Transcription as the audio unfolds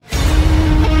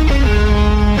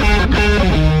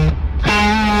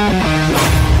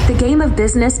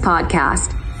Business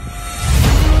Podcast.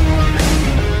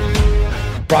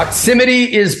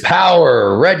 Proximity is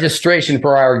power. Registration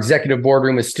for our executive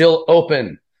boardroom is still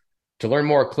open. To learn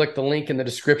more, click the link in the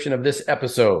description of this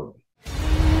episode.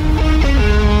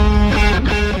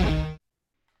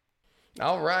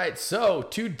 All right, so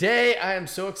today I am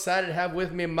so excited to have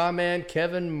with me my man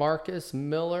Kevin Marcus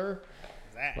Miller.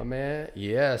 My man,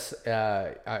 yes.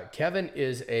 Kevin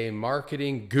is a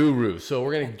marketing guru, so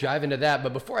we're going to dive into that.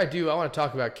 But before I do, I want to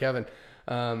talk about Kevin.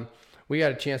 We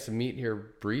got a chance to meet here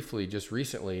briefly just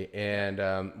recently, and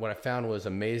what I found was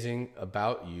amazing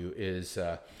about you is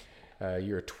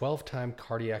you're a 12-time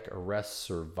cardiac arrest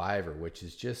survivor, which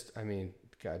is just, I mean,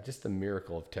 God, just the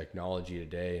miracle of technology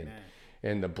today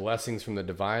and the blessings from the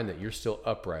divine that you're still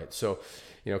upright. So,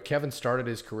 you know, Kevin started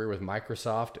his career with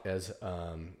Microsoft as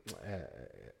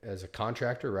a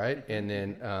contractor, right? And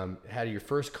then had your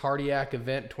first cardiac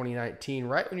event in 2019,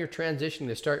 right when you're transitioning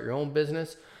to start your own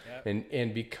business.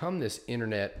 And become this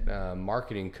internet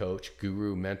marketing coach,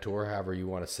 guru, mentor, however you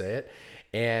want to say it.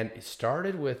 And it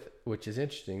started with, which is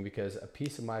interesting because a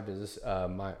piece of my business,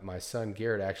 my son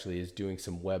Garrett actually is doing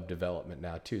some web development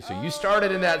now too. So you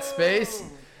started in that space.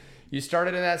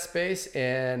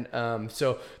 And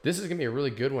so this is gonna be a really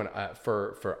good one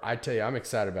for I tell you, I'm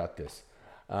excited about this.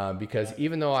 Because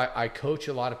even though I coach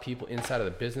a lot of people inside of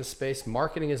the business space,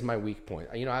 marketing is my weak point.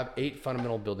 You know, I have 8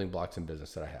 fundamental building blocks in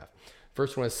business that I have.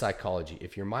 First one is psychology.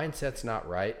 If your mindset's not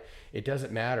right, it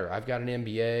doesn't matter. I've got an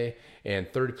MBA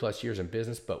and 30 plus years in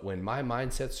business, but when my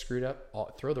mindset's screwed up, I'll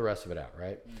throw the rest of it out,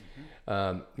 right?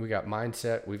 We got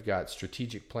mindset, we've got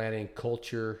strategic planning,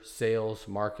 culture, sales,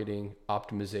 marketing,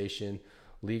 optimization,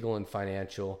 legal and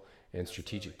financial, and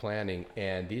strategic planning.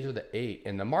 And these are the 8.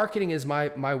 And the marketing is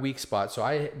my weak spot. So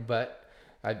I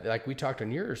like we talked on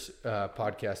yours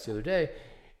podcast the other day,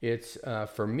 it's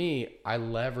for me, I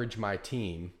leverage my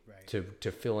team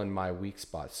to fill in my weak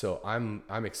spots. So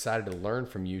I'm excited to learn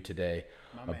from you today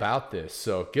about this.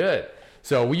 So good.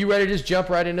 So were you ready to just jump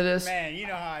right into this? Man, you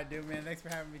know how I do, man. Thanks for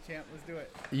having me, champ. Let's do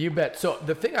it. You bet. So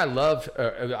the thing I loved,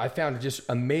 I found just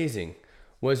amazing,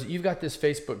 was you've got this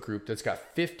Facebook group that's got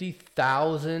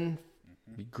 50,000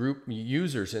 group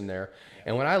users in there.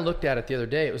 And when I looked at it the other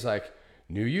day, it was like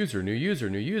new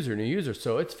user.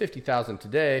 So it's 50,000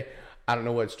 today. I don't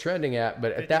know what it's trending at,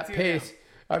 but at that pace,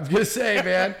 I was going to say,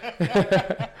 man,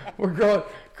 we're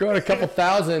growing a couple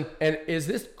thousand. And is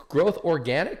this growth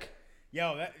organic?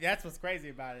 Yo, that's what's crazy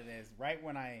about it is right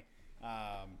when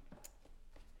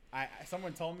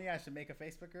someone told me I should make a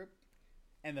Facebook group,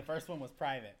 and the first one was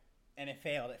private, and it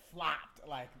failed. It flopped.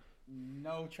 Like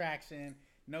no traction,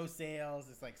 no sales.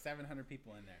 It's like 700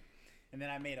 people in there. And then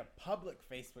I made a public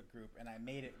Facebook group, and I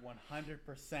made it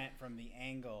 100% from the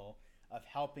angle of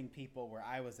helping people where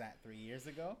I was at 3 years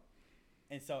ago.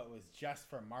 And so it was just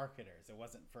for marketers. It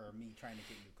wasn't for me trying to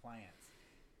get new clients.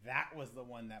 That was the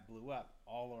one that blew up,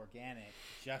 all organic,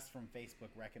 just from Facebook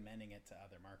recommending it to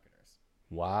other marketers.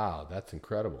 Wow, that's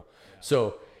incredible. Yeah.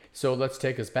 So let's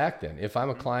take us back then. If I'm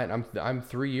a client, I'm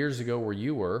 3 years ago where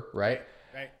you were, right?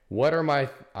 Right. What are I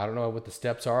don't know what the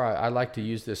steps are. I like to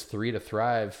use this 3 to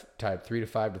thrive type, 3 to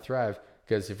 5 to thrive,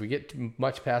 because if we get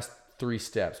much past 3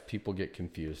 steps, people get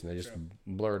confused and they just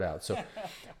blur it out. So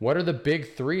what are the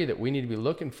big 3 that we need to be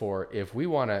looking for if we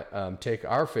want to take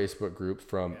our Facebook group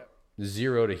from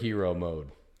zero to hero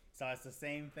mode? So it's the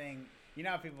same thing. You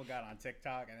know how people got on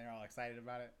TikTok and they're all excited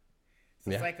about it? So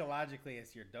psychologically,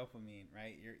 it's your dopamine,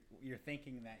 right? You're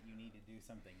thinking that you need to do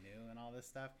something new and all this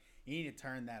stuff. You need to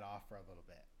turn that off for a little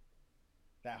bit.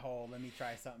 That whole, let me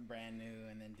try something brand new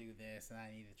and then do this, and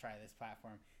I need to try this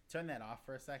platform. Turn that off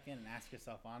for a second and ask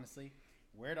yourself honestly,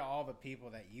 where do all the people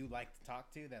that you like to talk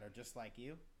to that are just like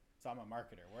you? So I'm a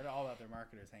marketer. Where do all the other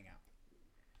marketers hang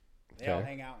out? They all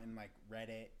hang out in like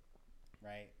Reddit,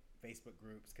 right? Facebook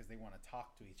groups, because they want to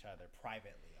talk to each other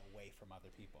privately away from other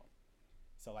people.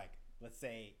 So like, let's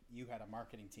say you had a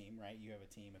marketing team, right? You have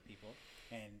a team of people,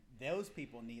 and those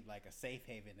people need like a safe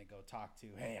haven to go talk to.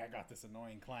 Hey, I got this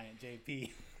annoying client,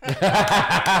 JP.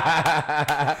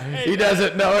 He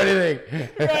doesn't know anything.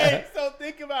 Right. So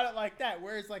think about it like that.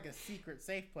 Where's like a secret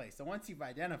safe place? So once you've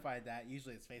identified that,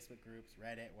 usually it's Facebook groups,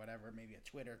 Reddit, whatever, maybe a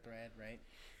Twitter thread, right?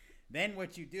 Then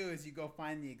what you do is you go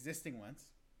find the existing ones.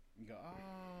 You go,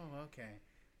 oh, okay.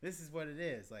 This is what it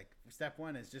is. Like step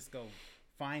 1 is just go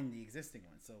find the existing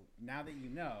one. So now that you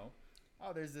know,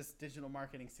 oh, there's this digital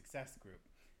marketing success group.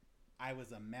 I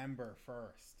was a member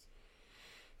first.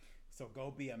 So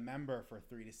go be a member for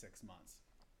 3 to 6 months.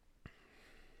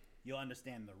 You'll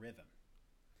understand the rhythm.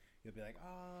 You'll be like,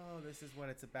 oh, this is what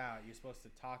it's about. You're supposed to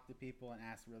talk to people and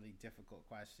ask really difficult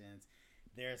questions.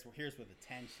 Here's where the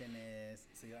tension is.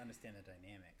 So you'll understand the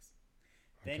dynamics.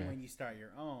 Then when you start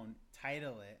your own,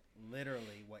 title it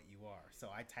literally what you are. So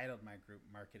I titled my group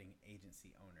Marketing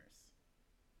Agency Owners.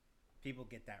 People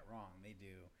get that wrong. They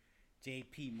do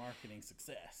JP Marketing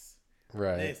Success.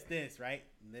 Right. This, right?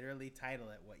 Literally title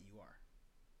it what you are.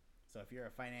 So if you're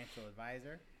a financial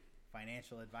advisor,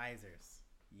 Financial Advisors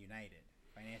United,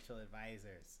 Financial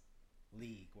Advisors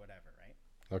League, whatever,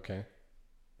 right? Okay.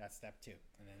 That's step 2.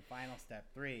 And then final step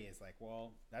 3 is like,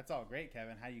 well, that's all great,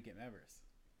 Kevin. How do you get members?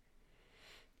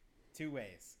 2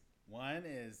 ways. One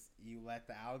is you let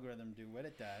the algorithm do what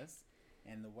it does.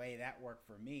 And the way that worked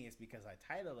for me is because I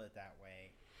titled it that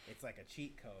way. It's like a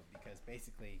cheat code because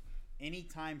basically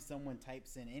anytime someone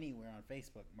types in anywhere on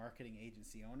Facebook, marketing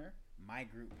agency owner, my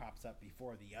group pops up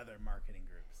before the other marketing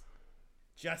groups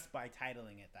just by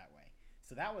titling it that way.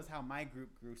 So that was how my group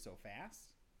grew so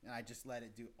fast. And I just let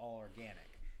it do all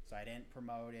organic. So I didn't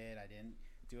promote it. I didn't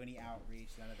do any outreach,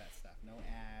 none of that stuff. No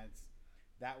ads.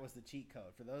 That was the cheat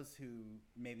code. For those who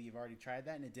maybe you've already tried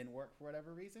that and it didn't work for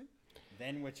whatever reason,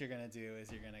 then what you're going to do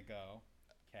is you're going to go,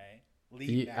 okay,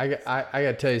 I got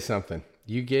to tell you something.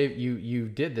 You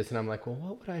did this and I'm like, well,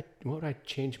 what would I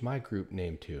change my group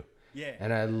name to? Yeah.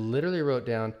 And I literally wrote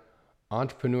down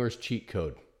Entrepreneur's Cheat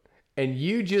Code. And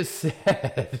you just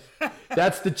said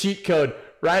that's the cheat code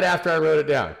right after I wrote it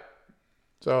down.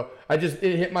 So it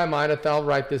hit my mind. I thought I'll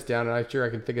write this down, and I'm sure I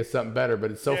can think of something better.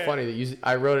 But it's so funny that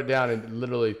I wrote it down, and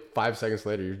literally 5 seconds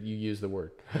later, you use the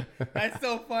word. That's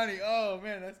so funny. Oh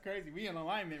man, that's crazy. We in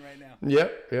alignment right now.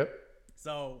 Yep.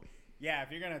 So yeah,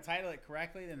 if you're gonna title it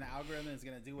correctly, then the algorithm is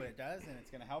gonna do what it does, and it's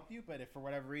gonna help you. But if for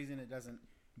whatever reason it doesn't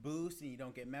boost and you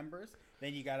don't get members,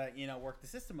 then you gotta work the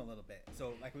system a little bit.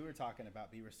 So like we were talking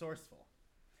about, be resourceful.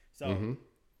 So.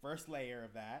 First layer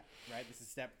of that, right? This is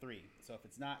step 3. So if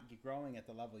it's not growing at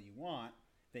the level you want,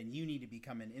 then you need to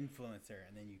become an influencer,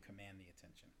 and then you command the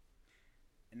attention.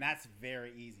 And that's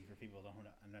very easy for people to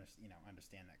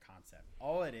understand that concept.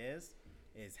 All it is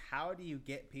how do you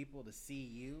get people to see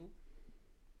you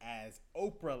as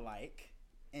Oprah-like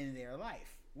in their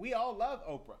life? We all love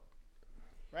Oprah,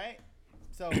 right?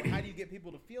 So how do you get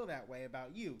people to feel that way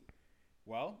about you?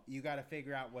 Well, you got to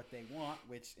figure out what they want,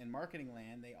 which in marketing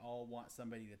land, they all want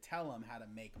somebody to tell them how to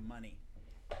make money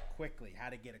quickly, how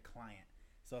to get a client.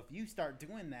 So if you start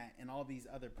doing that in all these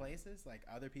other places, like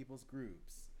other people's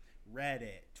groups,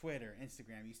 Reddit, Twitter,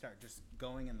 Instagram, you start just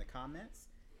going in the comments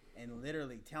and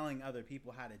literally telling other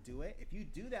people how to do it. If you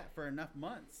do that for enough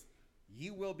months,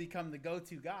 you will become the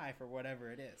go-to guy for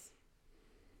whatever it is.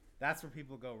 That's where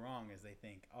people go wrong, is they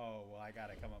think, oh, well, I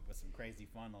got to come up with some crazy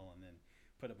funnel and then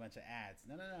put a bunch of ads.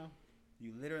 No.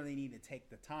 You literally need to take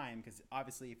the time, because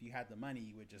obviously if you had the money,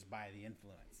 you would just buy the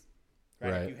influence.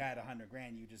 Right? If you had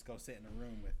 $100,000, you just go sit in a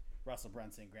room with Russell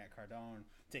Brunson, Grant Cardone,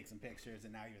 take some pictures,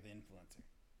 and now you're the influencer.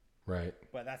 Right.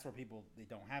 But that's where people, they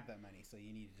don't have that money, so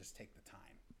you need to just take the time.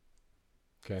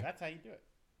 Okay. So that's how you do it.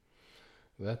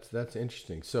 That's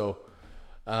interesting. So,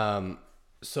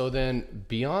 so then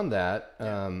beyond that,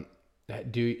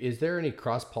 is there any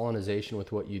cross-pollination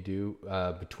with what you do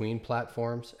between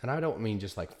platforms? And I don't mean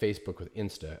just like Facebook with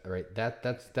Insta, right?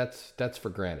 That's for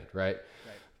granted, right?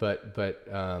 But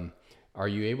are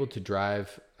you able to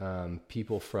drive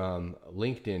people from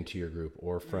LinkedIn to your group,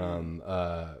 or from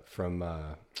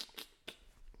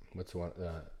what's the one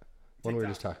we were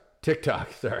just talking?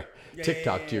 TikTok, sorry.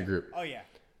 TikTok to your group. Oh yeah,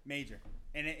 major.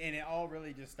 And it all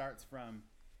really just starts from,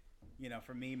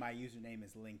 for me, my username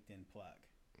is LinkedIn Plug.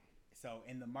 So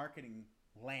in the marketing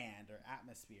land or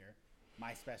atmosphere,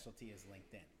 my specialty is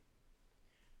LinkedIn.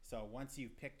 So once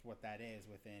you've picked what that is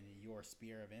within your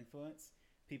sphere of influence,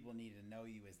 people need to know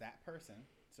you as that person.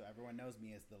 So everyone knows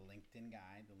me as the LinkedIn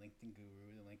guy, the LinkedIn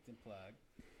guru, the LinkedIn plug.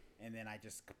 And then I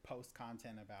just post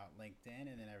content about LinkedIn,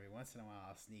 and then every once in a while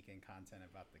I'll sneak in content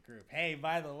about the group. Hey,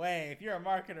 by the way, if you're a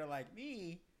marketer like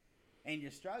me and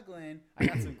you're struggling, I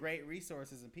got some great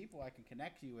resources and people I can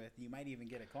connect you with. You might even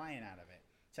get a client out of it.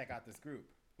 Check out this group.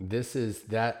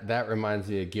 That reminds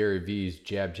me of Gary V's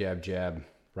jab,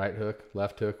 right hook,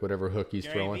 left hook, whatever hook he's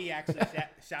throwing. Gary V actually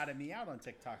shouted me out on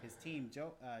TikTok. His team,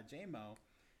 JMO,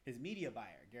 his media buyer,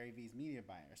 Gary V's media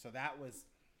buyer. So that was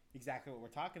exactly what we're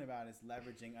talking about, is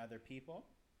leveraging other people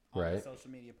on the social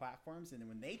media platforms. And then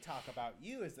when they talk about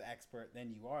you as the expert,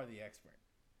 then you are the expert.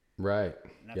 Right.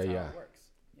 And that's how it works.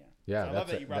 Yeah. So I love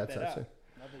that you brought that up.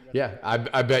 Yeah,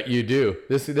 I bet you do.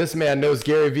 This man knows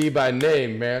Gary V by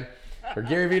name, man. Or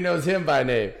Gary V knows him by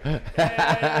name.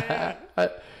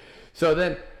 So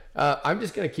then I'm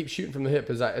just going to keep shooting from the hip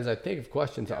as I think of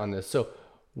questions on this. So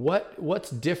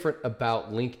what's different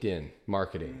about LinkedIn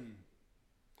marketing?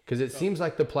 Because it seems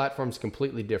like the platform's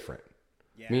completely different.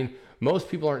 Yeah. I mean, most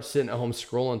people aren't sitting at home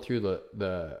scrolling through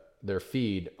their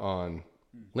feed on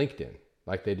LinkedIn,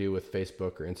 like they do with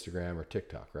Facebook or Instagram or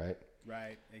TikTok, right?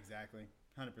 Right, exactly.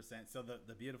 100%. So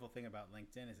the beautiful thing about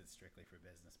LinkedIn is it's strictly for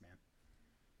business, man.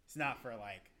 It's not for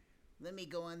like, let me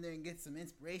go on there and get some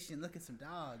inspiration, look at some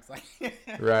dogs. Like,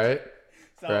 right.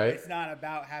 So right. It's not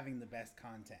about having the best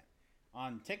content.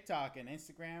 On TikTok and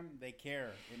Instagram, they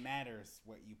care. It matters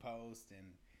what you post and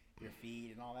your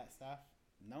feed and all that stuff.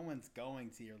 No one's going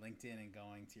to your LinkedIn and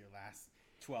going to your last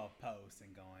 12 posts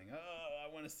and going, oh,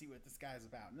 I want to see what this guy's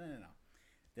about. No.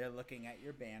 They're looking at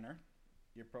your banner,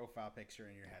 your profile picture,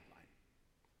 and your headline.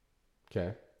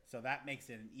 Okay. So that makes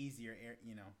it an easier,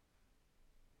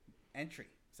 entry.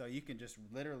 So you can just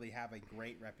literally have a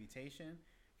great reputation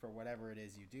for whatever it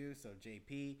is you do. So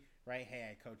JP, right? Hey,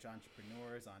 I coach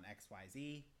entrepreneurs on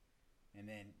XYZ, and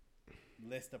then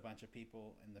list a bunch of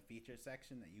people in the featured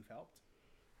section that you've helped,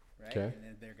 right? Okay. And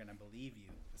then they're going to believe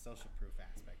you. The social proof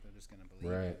aspect, they're just going to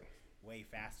believe you way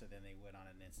faster than they would on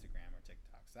an Instagram or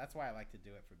TikTok. So that's why I like to do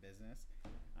it for business.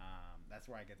 That's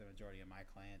where I get the majority of my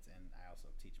clients, and I also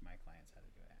teach my clients how to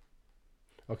do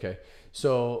that. Okay.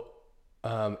 So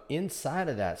inside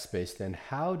of that space, then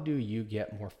how do you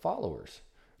get more followers?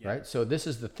 Yeah. Right. So this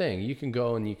is the thing. You can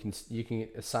go and you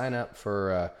can sign up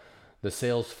for the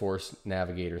Salesforce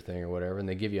Navigator thing or whatever, and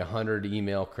they give you 100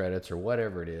 email credits or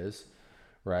whatever it is,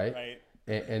 right? Right.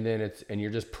 And then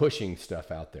you're just pushing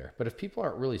stuff out there. But if people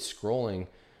aren't really scrolling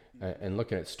and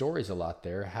looking at stories a lot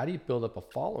there, how do you build up a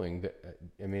following?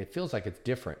 I mean, it feels like it's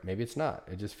different. Maybe it's not.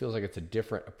 It just feels like it's a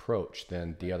different approach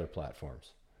than the other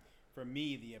platforms. For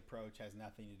me, the approach has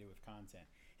nothing to do with content.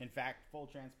 In fact, full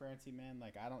transparency, man,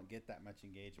 like I don't get that much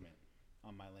engagement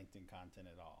on my LinkedIn content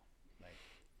at all. Like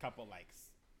a couple likes,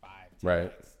 5, 10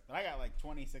 likes. But I got like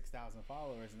 26,000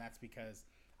 followers, and that's because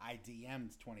I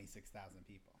DM'd 26,000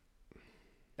 people.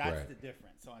 That's the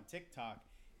difference. So on TikTok,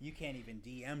 you can't even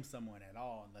DM someone at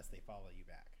all unless they follow you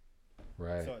back.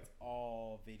 Right. So it's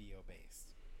all video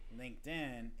based.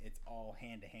 LinkedIn, it's all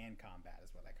hand-to-hand combat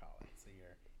is what I call it. So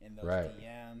you're in those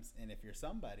DMs, and if you're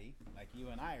somebody like you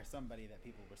and I are somebody that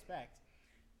people respect,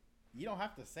 you don't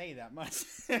have to say that much.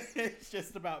 It's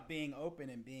just about being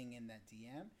open and being in that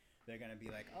DM. They're gonna be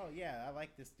like, oh yeah, I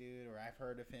like this dude, or I've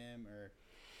heard of him, or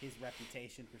his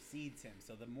reputation precedes him.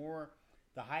 So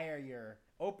the higher your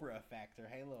Oprah effect or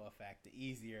Halo effect, the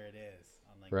easier it is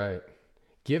on LinkedIn. Right.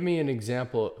 Give me an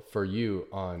example for you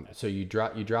on. So you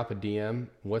drop a DM.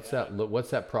 What's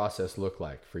that process look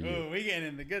like for you? Ooh, we getting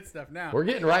into the good stuff now. We're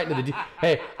getting right into the.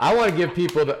 Hey, I want to give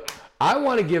people I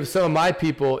want to give some of my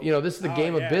people. This is the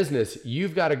game of business.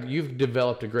 You've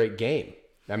developed a great game.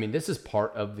 I mean, this is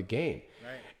part of the game.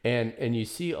 Right. And you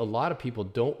see a lot of people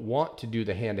don't want to do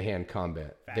the hand-to-hand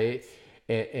combat. Facts.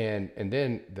 And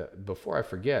then before I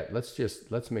forget,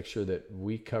 let's make sure that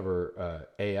we cover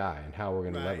AI and how we're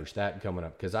going to leverage that coming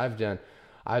up, because I've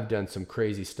done some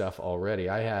crazy stuff already.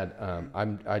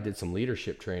 I did some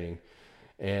leadership training,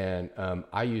 and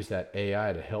I used that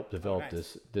AI to help develop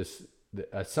this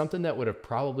something that would have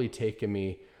probably taken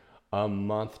me a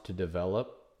month to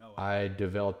develop. I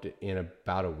developed it in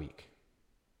about a week.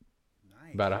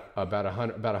 Nice. About a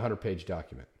 100-page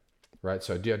document. Right.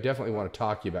 So I definitely want to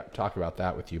talk about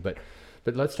that with you. But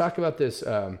let's talk about this.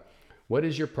 What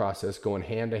is your process going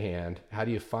hand to hand? How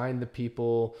do you find the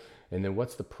people? And then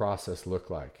what's the process look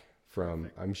like?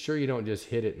 I'm sure you don't just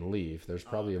hit it and leave. There's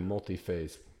probably a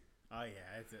multi-phase. Oh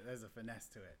yeah, there's a finesse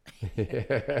to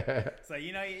it. So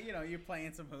you're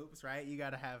playing some hoops, right? You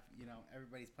got to have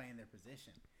everybody's playing their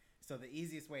position. So the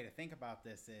easiest way to think about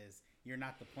this is you're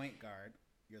not the point guard,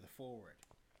 you're the forward.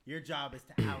 Your job is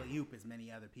to alley-oop as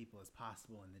many other people as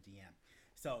possible in the DM.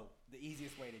 So the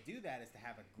easiest way to do that is to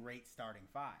have a great starting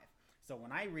 5. So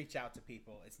when I reach out to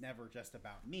people, it's never just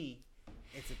about me.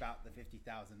 It's about the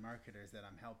 50,000 marketers that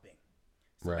I'm helping.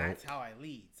 So that's how I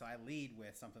lead. So I lead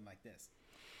with something like this.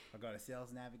 I'll go to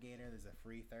Sales Navigator. There's a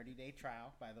free 30-day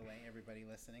trial, by the way, everybody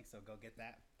listening. So go get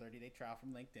that 30-day trial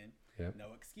from LinkedIn. Yep.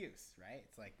 No excuse, right?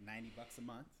 It's like $90 a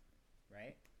month,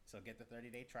 right? So get the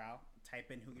 30-day trial,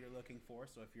 type in who you're looking for.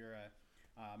 So if you're a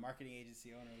marketing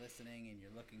agency owner listening and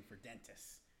you're looking for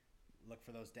dentists, look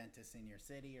for those dentists in your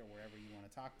city or wherever you want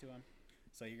to talk to them.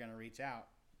 So you're going to reach out.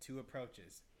 2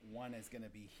 approaches. One is going to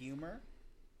be humor,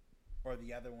 or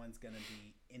the other one's going to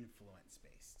be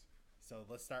influence-based. So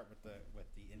let's start with the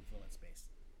influence-based.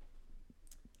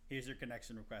 Here's your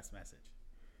connection request message.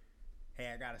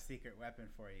 Hey, I got a secret weapon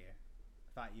for you.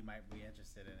 Thought you might be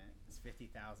interested in it. There's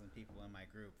 50,000 people in my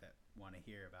group that want to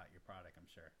hear about your product, I'm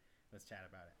sure. Let's chat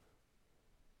about it.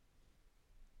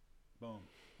 Boom.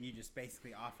 You just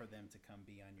basically offer them to come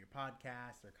be on your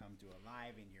podcast or come do a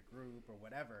live in your group or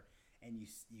whatever. And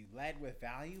you led with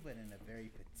value, but in a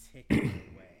very particular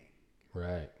way.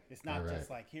 Right. It's not just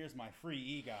like, here's my free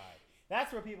e-guide.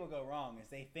 That's where people go wrong, is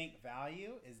they think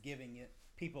value is giving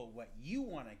people what you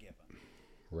want to give them.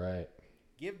 Right.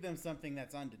 Give them something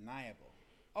that's undeniable.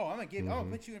 Oh, I'm going to give, I'll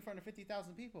put you in front of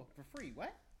 50,000 people for free.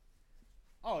 What?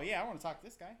 Oh, yeah, I want to talk to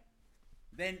this guy.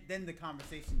 Then the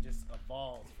conversation just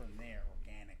evolves from there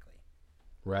organically.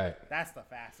 Right. That's the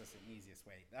fastest and easiest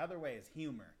way. The other way is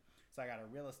humor. So I got a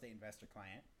real estate investor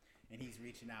client, and he's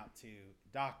reaching out to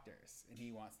doctors, and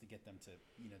he wants to get them to,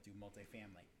 do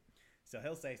multifamily. So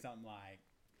he'll say something like,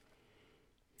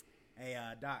 "Hey,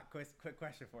 doc, quick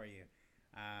question for you.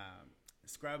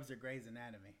 Scrubs or Grey's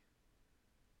Anatomy?"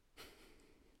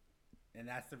 And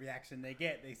that's the reaction they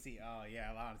get. They see, oh,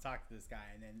 yeah, I want to talk to this guy.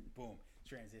 And then, boom,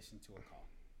 transition to a call.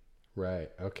 Right.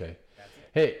 Okay. That's it.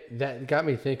 Hey, that got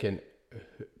me thinking,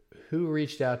 who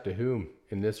reached out to whom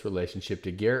in this relationship?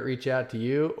 Did Garrett reach out to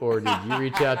you, or did you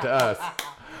reach out to us?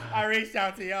 I reached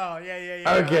out to y'all.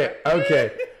 Yeah.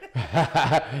 Okay.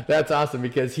 That's awesome,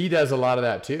 because he does a lot of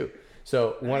that too.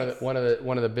 So nice. one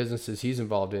of the businesses he's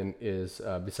involved in is,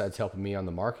 besides helping me on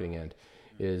the marketing end,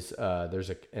 is there's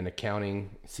an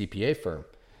accounting CPA firm,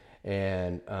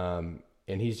 and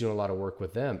he's doing a lot of work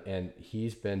with them, and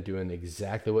he's been doing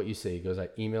exactly what you say. He goes, I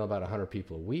email about 100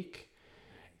 people a week,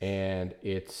 and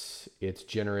it's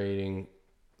generating,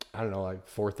 I don't know, like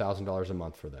 $4,000 a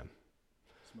month for them.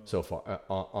 Smooth. So far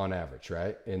on average,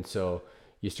 right? And so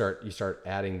you start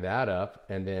adding that up,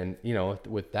 and then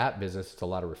with that business, it's a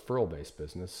lot of referral based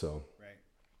business. So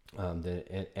and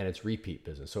it's repeat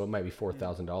business. So it might be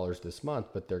 $4,000 this month,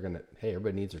 but they're gonna, hey,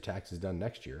 everybody needs their taxes done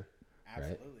next year.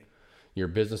 Absolutely. Right? You're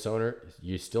a business owner,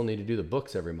 you still need to do the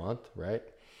books every month, right?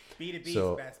 B2B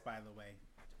is best, by the way.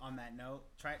 On that note,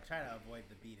 try to avoid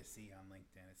the B2C on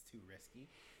LinkedIn. It's too risky.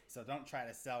 So don't try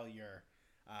to sell your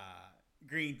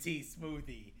green tea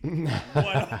smoothie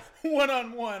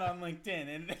one-on-one on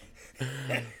LinkedIn.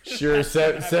 And sure,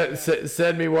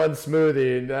 send me one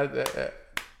smoothie, and that,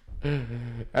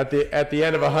 at the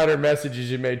end of 100 messages,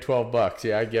 you made $12.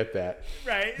 Yeah, I get that.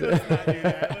 Right. Let's not do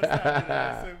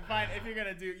that. So if you're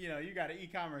gonna do, you got an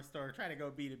e-commerce store, try to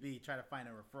go B2B. Try to find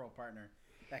a referral partner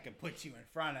that can put you in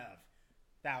front of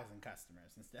 1,000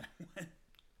 customers instead of one.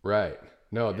 Right.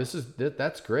 No,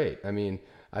 that's great. I mean,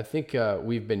 I think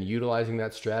we've been utilizing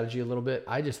that strategy a little bit.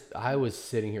 I was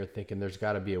sitting here thinking there's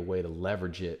got to be a way to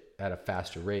leverage it at a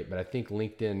faster rate, but I think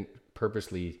LinkedIn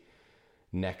purposely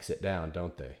necks it down,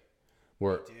 don't they? They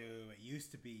do. It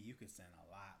used to be you could send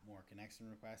a lot more connection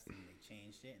requests, and they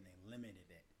changed it and they limited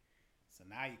it. So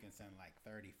now you can send like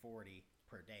 30, 40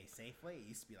 per day safely. It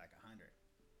used to be like 100.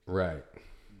 Right.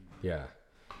 Mm-hmm. Yeah.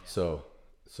 So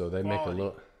they quality. Make a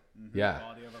little. Mm-hmm. Yeah.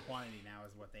 Quality over quantity now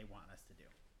is what they want us to do.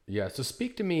 Yeah. So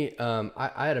speak to me.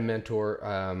 I had a mentor.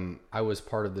 I was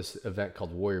part of this event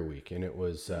called Warrior Week, and it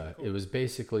was cool. It was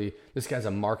basically, this guy's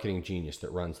a marketing genius that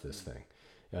runs this thing.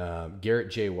 Garrett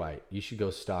J. White. You should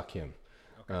go stalk him.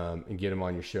 Okay. And get him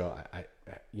on your show. I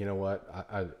you know what?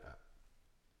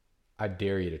 I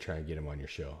dare you to try and get him on your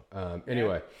show.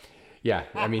 Anyway, yeah.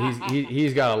 I mean,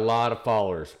 he's got a lot of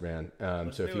followers, man.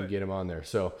 So if you can get him on there.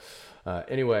 So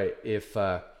anyway, if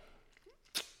the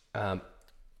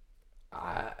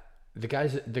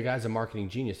guy's a marketing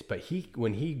genius, but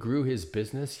when he grew his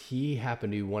business, he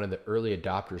happened to be one of the early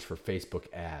adopters for Facebook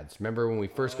ads. Remember when we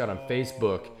first got on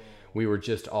Facebook, we were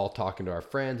just all talking to our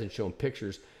friends and showing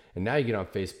pictures. And now you get on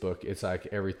Facebook, it's like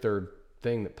every third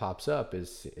thing that pops up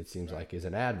is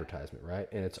an advertisement, right?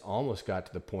 And it's almost got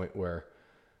to the point where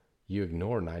you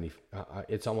ignore 90.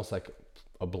 It's almost like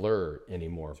a blur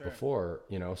anymore. Sure. Before,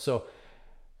 So,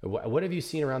 what have you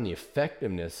seen around the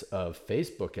effectiveness of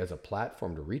Facebook as a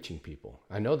platform to reaching people?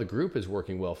 I know the group is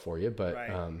working well for you, but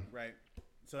right.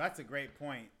 So that's a great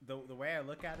point. The way I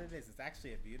look at it is, it's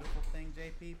actually a beautiful thing,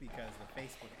 JP, because the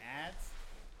Facebook ads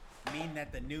mean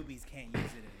that the newbies can't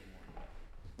use it anymore.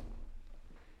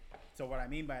 So what I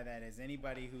mean by that is,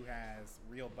 anybody who has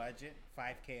real budget,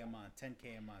 $5K a month,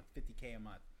 $10K a month, $50K a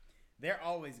month, they're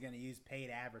always going to use paid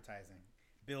advertising,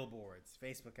 billboards,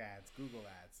 Facebook ads, Google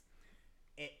ads.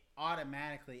 It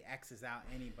automatically X's out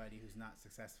anybody who's not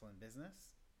successful in business,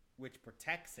 which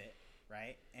protects it,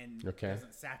 right? And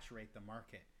doesn't saturate the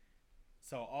market.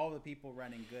 So all the people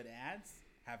running good ads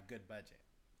have good budget.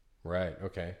 Right.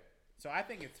 Okay. So I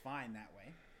think it's fine that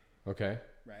way. Okay.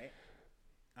 Right.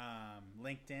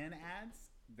 LinkedIn ads,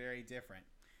 very different.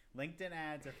 LinkedIn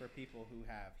ads are for people who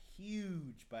have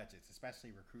huge budgets,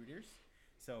 especially recruiters.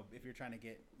 So if you're trying to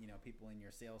get, people in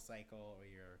your sales cycle or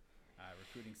your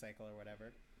recruiting cycle or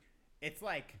whatever, it's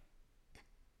like,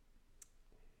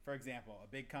 for example, a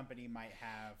big company might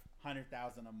have $100,000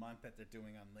 a month that they're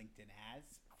doing on LinkedIn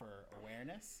ads for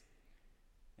awareness.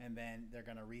 and then they're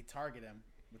gonna retarget them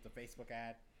with the Facebook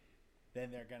ad.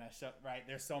 Then they're gonna show, right.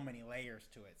 There's so many layers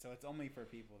to it, so it's only for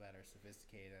people that are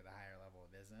sophisticated at a higher level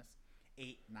of business,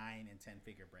 8, 9, and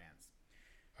 10-figure brands.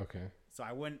 Okay. So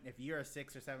I wouldn't, if you're a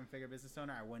 6 or 7-figure business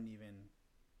owner, I wouldn't even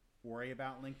worry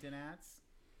about LinkedIn ads.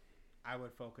 I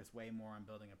would focus way more on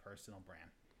building a personal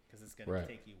brand because it's gonna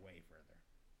take you way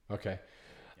further. Okay.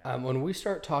 Yeah. When we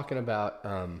start talking about,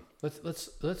 let's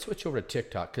switch over to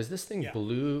TikTok because this thing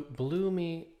blew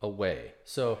me away.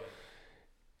 So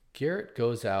Garrett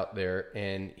goes out there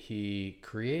and he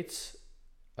creates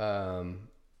a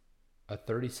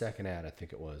 30-second ad, I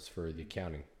think it was, for the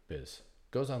accounting biz.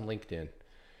 Goes on LinkedIn.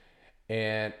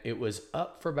 And it was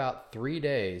up for about 3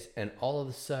 days, and all of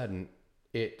a sudden,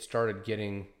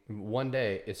 one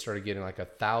day, it started getting like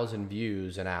 1,000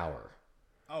 views an hour.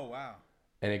 Oh, wow.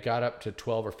 And it got up to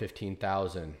 12 or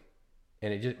 15,000.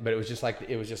 And it was just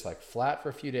like flat for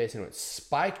a few days, and it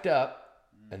spiked up,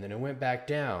 and then it went back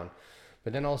down.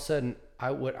 But then all of a sudden,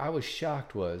 what I was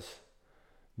shocked was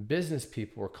business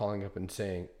people were calling up and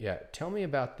saying, "Yeah, tell me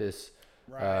about this.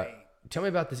 Tell me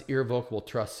about this irrevocable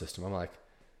trust system." I'm like,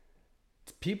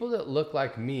 people that look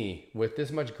like me with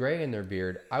this much gray in their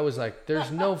beard, I was like,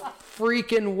 there's no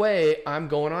freaking way I'm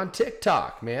going on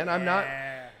TikTok, man. I'm not.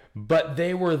 But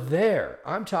they were there.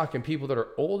 I'm talking people that are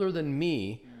older than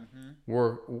me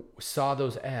saw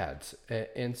those ads.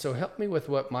 And so help me with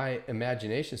what my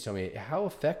imagination's telling me. How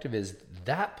effective is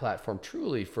that platform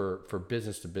truly for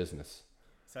business to business?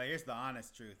 So here's the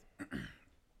honest truth.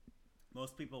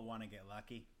 Most people want to get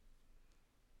lucky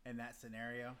in that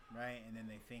scenario, right? And then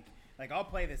they think, like, I'll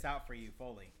play this out for you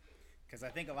fully, because I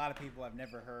think a lot of people have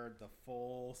never heard the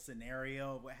full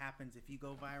scenario of what happens if you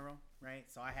go viral, right?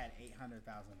 So I had 800,000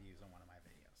 views on one of my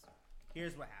videos.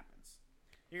 Here's what happens.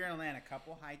 You're going to land a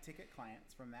couple high-ticket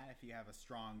clients from that if you have a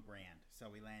strong brand. So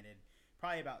we landed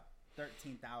probably about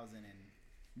 13,000 in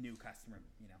new customer,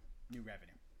 new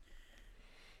revenue.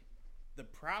 The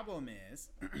problem is,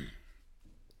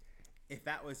 if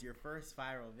that was your first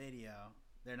viral video,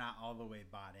 they're not all the way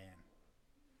bought in.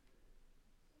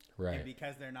 Right. And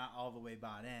because they're not all the way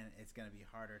bought in, it's going to be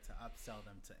harder to upsell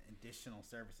them to additional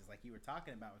services. Like you were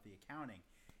talking about with the accounting,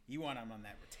 you want them on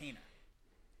that retainer.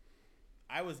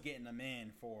 I was getting them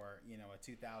in for, a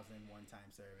 $2,000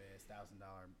 one-time service,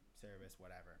 $1,000 service,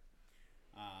 whatever,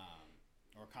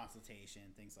 or consultation,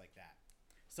 things like that.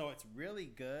 So it's really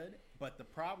good, but the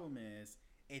problem is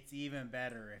it's even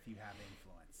better if you have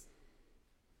influence.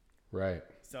 Right.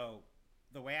 So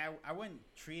the way I wouldn't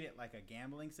treat it like a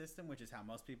gambling system, which is how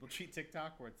most people treat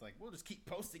TikTok, where it's like, we'll just keep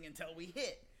posting until we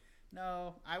hit.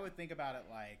 No, I would think about it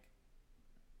like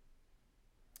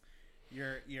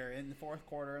you're in the fourth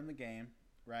quarter in the game,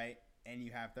 right? And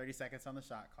you have 30 seconds on the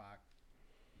shot clock.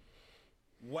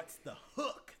 What's the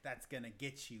hook that's going to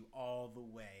get you all the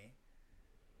way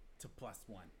to +1?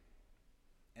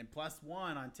 And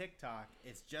 +1 on TikTok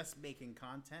is just making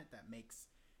content that makes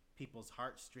people's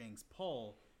heartstrings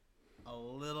pull a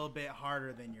little bit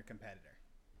harder than your competitor.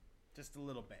 Just a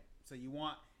little bit. So you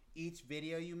want each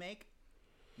video you make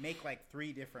like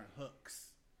 3 different hooks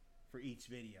for each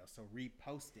video. So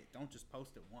repost it. Don't just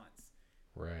post it once.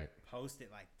 Right. Post it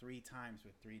like 3 times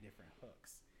with 3 different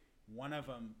hooks. One of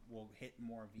them will hit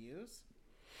more views.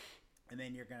 And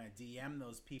then you're going to DM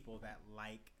those people that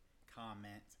like,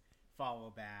 comment, follow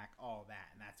back, all that.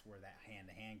 And that's where that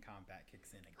hand-to-hand combat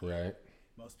kicks in again. Right.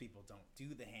 Most people don't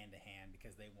do the hand-to-hand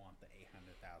because they want the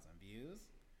 800,000 views.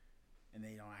 And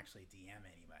they don't actually DM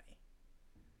anybody.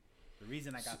 The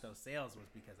reason I got those sales was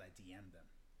because I DM'd them.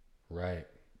 Right.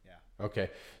 Yeah.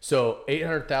 Okay. So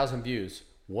 800,000 views.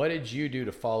 What did you do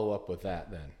to follow up with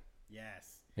that then?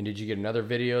 Yes. And did you get another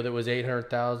video that was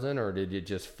 800,000 or did it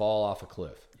just fall off a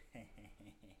cliff?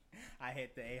 I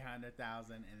hit the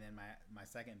 800,000 and then my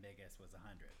second biggest was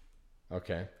 100.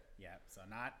 Okay. Yeah. So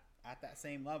not at that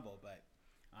same level, but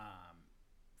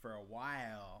for a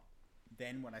while,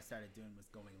 then what I started doing was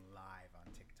going live on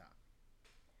TikTok.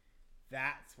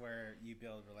 That's where you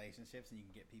build relationships and you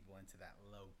can get people into that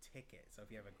low ticket. So if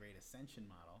you have a great ascension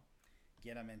model,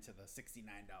 get them into the $69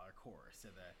 course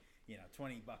or the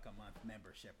 $20 a month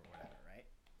membership or whatever, right?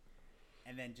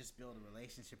 And then just build a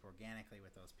relationship organically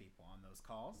with those people on those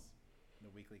calls, the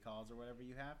weekly calls or whatever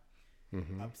you have.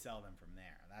 Upsell them from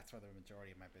there. That's where the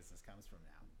majority of my business comes from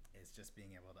now, is just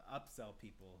being able to upsell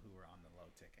people who are on the low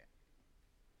ticket.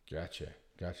 Gotcha.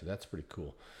 That's pretty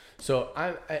cool. So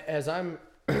as I'm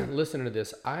listening to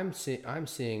this, I'm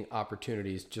seeing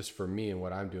opportunities just for me and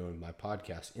what I'm doing with my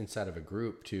podcast inside of a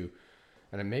group to,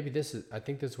 and maybe I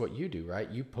think this is what you do, right?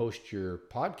 You post your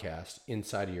podcast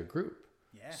inside of your group.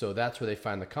 Yeah. So that's where they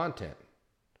find the content.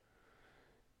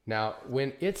 Now,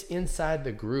 when it's inside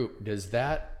the group, does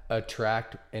that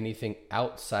attract anything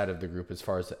outside of the group as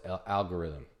far as the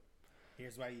algorithm?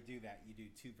 Here's why you do that. You do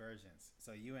two versions.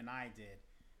 So you and I did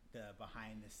the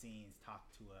behind the scenes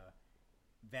talk to a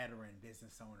veteran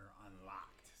business owner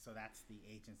unlocked. So that's the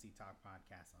Agency Talk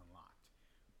Podcast Unlocked.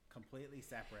 Completely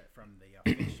separate from the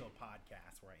official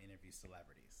podcast where I interview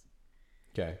celebrities.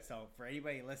 Okay. So for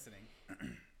anybody listening,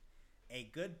 a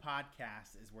good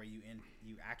podcast is where you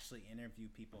actually interview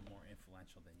people more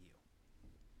influential than you.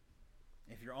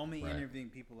 If you're only interviewing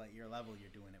people at your level, you're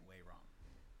doing it way wrong.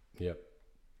 Yep.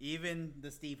 Even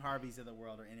the Steve Harveys of the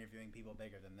world are interviewing people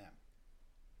bigger than them.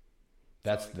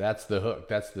 That's the hook.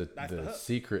 That's the hook.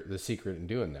 secret in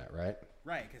doing that, right?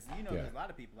 Right, because there's a lot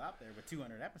of people out there with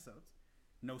 200 episodes,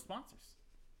 no sponsors.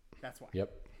 That's why. Yep.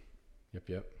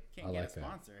 Can't get a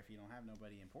sponsor if you don't have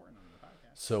nobody important on the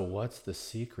podcast. So what's the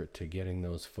secret to getting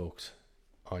those folks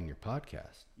on your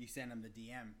podcast? You send them the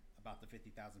DM about the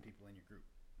 50,000 people in your group.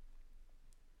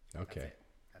 Okay.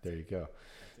 There you go.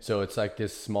 So it's like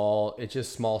it's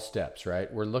just small steps,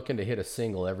 right? We're looking to hit a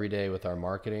single every day with our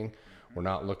marketing. Mm-hmm. We're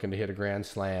not looking to hit a grand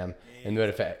slam.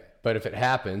 Exactly. But if it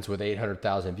happens with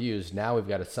 800,000 views, now we've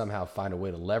got to somehow find a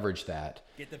way to leverage that.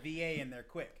 Get the VA in there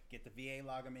quick. Get the VA,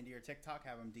 log them into your TikTok,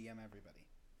 have them DM everybody.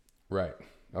 Right.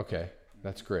 Okay.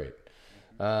 That's great.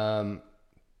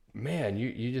 Man,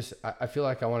 you just, I feel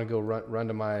like I want to go run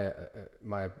to my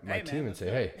team and say,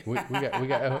 hey,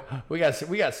 we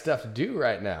got stuff to do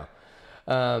right now.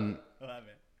 Love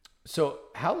it. So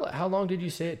how long did you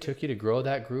say it took you to grow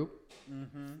that group?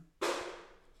 Mm-hmm.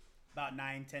 About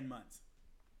 9-10 months.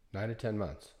 9 to 10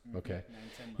 months. Mm-hmm. Okay. 9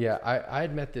 to 10 months. Yeah. I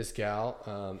had met this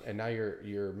gal, and now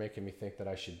you're making me think that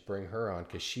I should bring her on,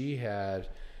 because she had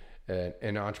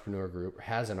an entrepreneur group,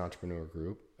 has an entrepreneur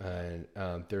group, and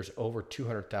there's over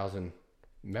 200,000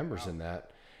 members in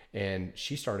that. And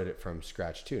she started it from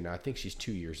scratch too. Now I think she's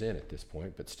 2 years in at this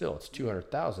point, but still it's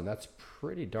 200,000. That's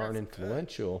pretty darn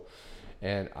influential. Good.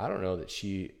 And I don't know that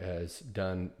she has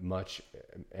done much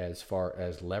as far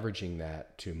as leveraging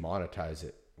that to monetize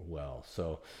it well.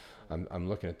 So I'm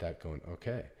looking at that going,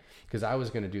 okay, because I was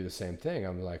going to do the same thing.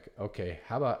 I'm like, okay,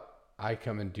 how about I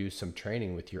come and do some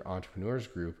training with your entrepreneurs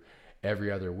group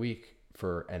every other week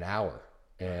for an hour,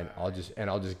 and I'll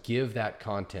just give that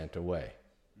content away.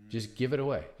 Just give it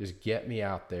away. Just get me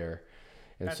out there.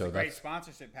 And that's a great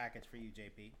sponsorship package for you,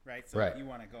 JP, right? So if you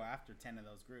want to go after 10 of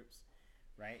those groups,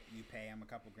 right? You pay them a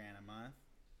couple grand a month.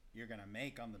 You're going to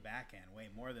make on the back end way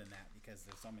more than that, because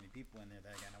there's so many people in there that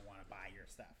are going to want to buy your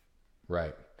stuff.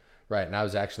 Right. And I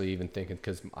was actually even thinking,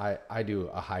 because I do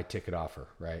a high ticket offer,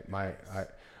 right?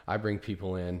 I bring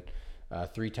people in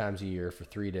 3 times a year for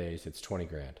 3 days. It's 20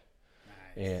 grand.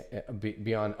 Nice. And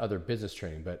beyond other business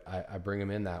training, but I bring them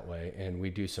in that way, and we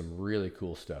do some really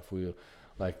cool stuff. We,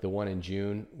 like the one in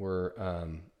June, we're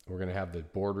going to have the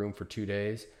boardroom for 2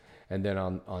 days, and then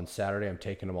on Saturday I'm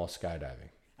taking them all skydiving.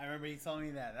 I remember you told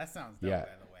me that. That sounds dope, by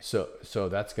the way. So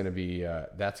that's going to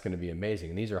be amazing.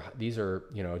 And these are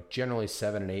generally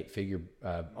 7 and 8 figure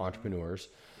entrepreneurs.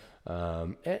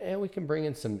 And we can bring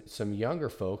in some younger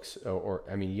folks, or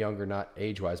I mean younger, not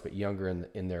age wise, but younger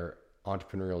in their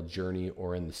entrepreneurial journey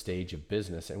or in the stage of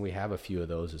business. And we have a few of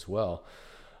those as well,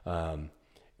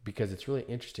 because it's really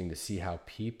interesting to see how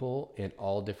people in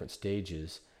all different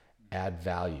stages add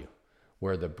value,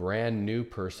 where the brand new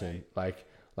person, like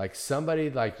somebody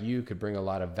like you, could bring a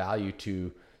lot of value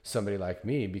to somebody like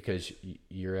me, because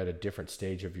you're at a different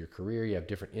stage of your career, you have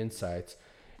different insights.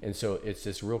 And so it's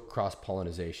this real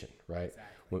cross-pollination, right?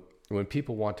 Exactly. When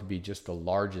people want to be just the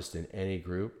largest in any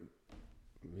group,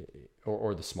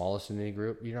 or the smallest in any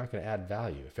group, you're not going to add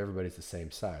value if everybody's the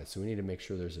same size. So we need to make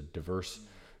sure there's a diverse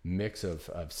mix of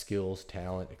skills,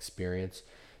 talent, experience.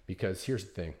 Because here's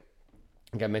the thing.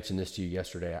 I think I mentioned this to you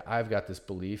yesterday. I've got this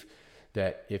belief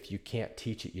that if you can't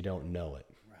teach it, you don't know it.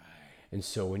 Right. And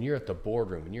so when you're at the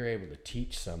boardroom and you're able to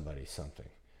teach somebody something,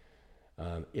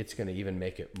 it's going to even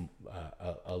make it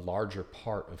a larger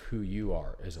part of who you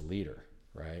are as a leader,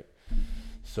 right?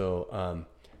 So,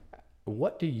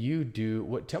 what do you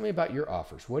do? Tell me about your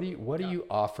offers. What do you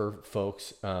offer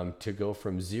folks to go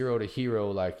from zero to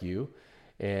hero like you?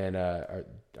 And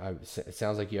it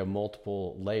sounds like you have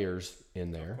multiple layers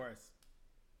in there. Of course.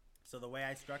 So the way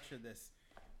I structured this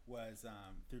was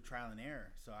through trial and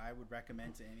error. So I would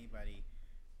recommend to anybody.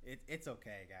 It's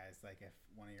okay, guys. Like if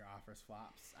one of your offers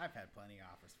flops, I've had plenty of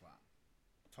offers flop.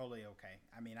 Totally okay.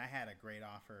 I mean, I had a great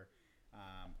offer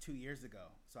 2 years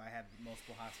ago. So I had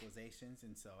multiple hospitalizations,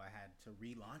 and so I had to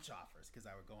relaunch offers because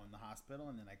I would go in the hospital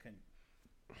and then I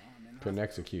couldn't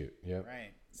execute. Yeah.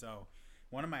 Right. So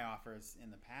one of my offers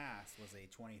in the past was a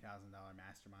 $20,000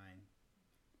 mastermind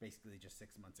basically just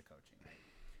 6 months of coaching, right?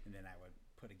 And then I would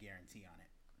put a guarantee on it.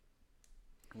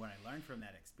 What I learned from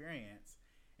that experience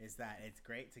is that it's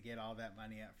great to get all that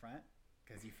money up front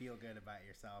because you feel good about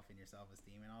yourself and your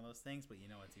self-esteem and all those things. But you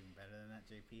know what's even better than that,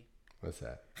 JP? What's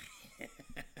that?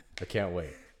 I can't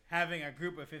wait. Having a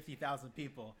group of 50,000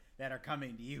 people that are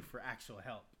coming to you for actual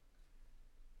help.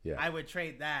 Yeah. I would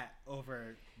trade that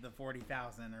over the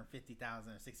 40,000 or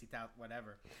 50,000 or 60,000,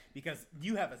 whatever, because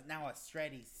you have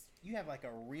you have like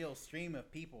a real stream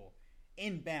of people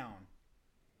inbound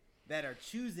that are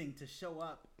choosing to show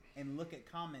up and look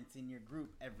at comments in your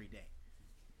group every day.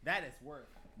 That is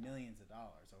worth millions of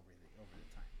dollars over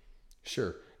the time.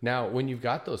 Sure. Now, when you've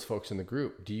got those folks in the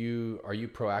group, are you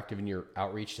proactive in your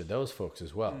outreach to those folks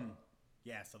as well?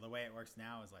 Yeah. So the way it works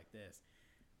now is like this.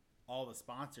 All the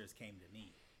sponsors came to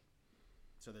me.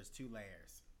 So there's 2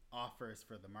 layers. Offers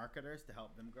for the marketers to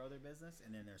help them grow their business.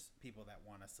 And then there's people that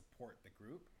want to support the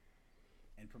group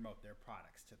and promote their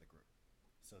products to the group.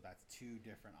 So that's 2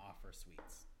 different offer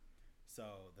suites.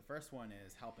 So the first one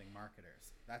is helping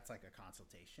marketers. That's like a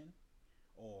consultation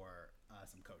or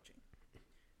some coaching.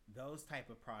 Those type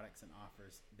of products and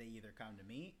offers, they either come to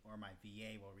me or my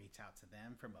VA will reach out to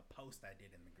them from a post I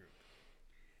did in the group.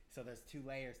 So there's 2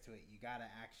 layers to it. You got to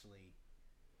actually,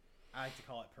 I like to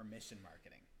call it permission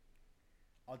marketing.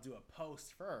 I'll do a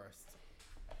post first.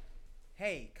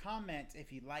 Hey, comment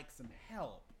if you'd like some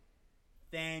help.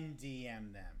 Then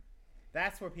DM them.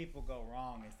 That's where people go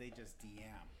wrong, is they just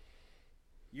DM.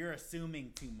 You're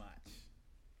assuming too much.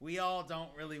 We all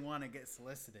don't really want to get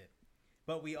solicited,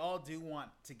 but we all do want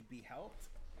to be helped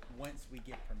once we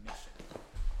get permission.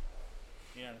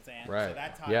 You know what I'm saying? Right. So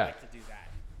that's how I like to do that.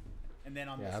 And then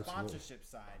on the sponsorship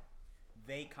side,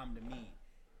 they come to me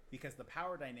because the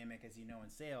power dynamic, as you know, in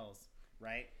sales,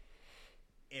 right?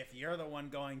 If you're the one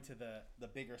going to the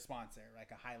bigger sponsor,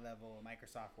 like a high level,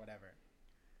 Microsoft, whatever,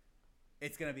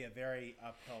 it's going to be a very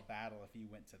uphill battle if you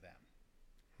went to them.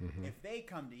 Mm-hmm. If they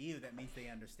come to you, that means they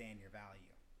understand your value.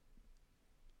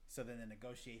 So then the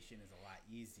negotiation is a lot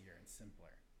easier and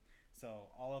simpler. So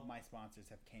all of my sponsors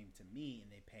have came to me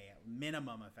and they pay a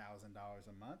minimum $1,000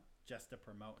 a month just to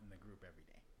promote in the group every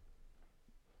day.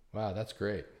 Wow, that's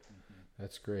great. Mm-hmm.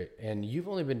 That's great. And you've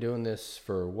only been doing this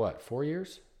for what, 4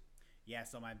 years? Yeah,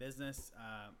 so my business,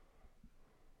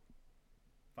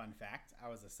 fun fact, I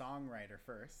was a songwriter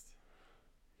first.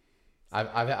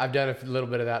 I've done a little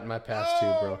bit of that in my past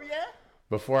too, bro. Oh, yeah?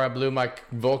 Before I blew my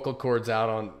vocal cords out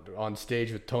on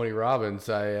stage with Tony Robbins,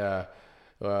 I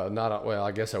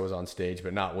guess I was on stage,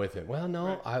 but not with him. Well,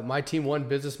 no, right. My team won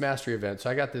Business Mastery event, so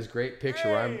I got this great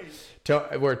picture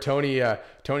where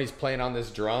Tony's playing on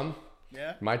this drum.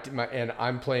 Yeah. And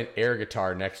I'm playing air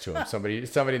guitar next to him. Somebody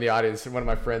in the audience, one of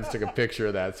my friends took a picture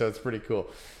of that, so it's pretty cool.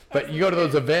 But you go to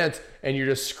those events and you're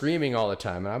just screaming all the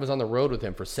time. And I was on the road with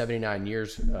him for 79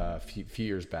 years, a few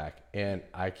years back, and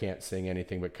I can't sing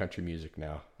anything but country music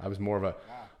now. I was more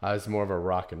of a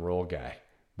rock and roll guy,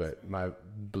 but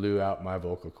blew out my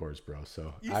vocal cords, bro.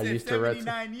 So I used to write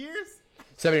 79 years.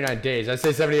 79 days. I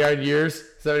say 79 years,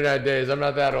 79 days. I'm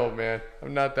not that old, man.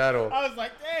 I'm not that old. I was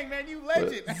like, dang, man, you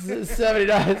legend.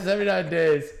 79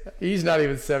 days. He's not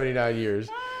even 79 years.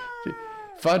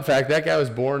 Fun fact, that guy was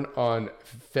born on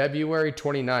February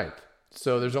 29th.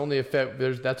 So that's only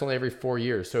every 4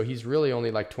 years. So he's really only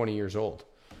like 20 years old.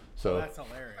 So that's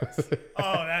hilarious.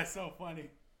 Oh, that's so funny.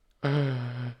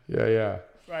 Yeah.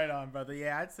 Right on, brother.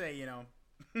 Yeah, I'd say,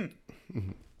 the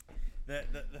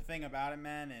thing about it,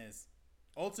 man, is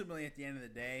ultimately at the end of the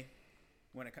day,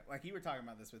 like you were talking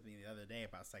about this with me the other day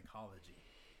about psychology,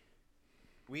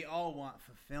 we all want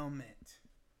fulfillment,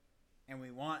 and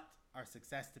we want our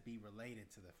success to be related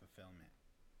to the fulfillment.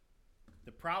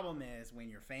 The problem is when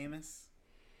you're famous,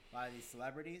 a lot of these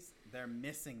celebrities, they're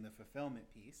missing the fulfillment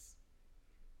piece,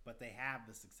 but they have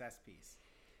the success piece.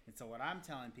 And so what I'm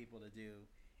telling people to do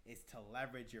is to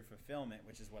leverage your fulfillment,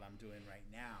 which is what I'm doing right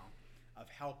now, of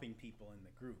helping people in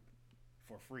the group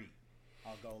for free.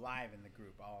 I'll go live in the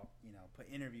group. I'll, put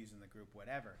interviews in the group,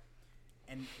 whatever.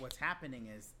 And what's happening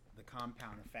is the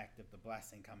compound effect of the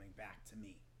blessing coming back to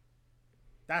me.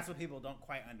 That's what people don't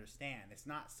quite understand. It's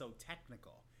not so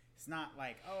technical. It's not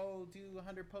like, do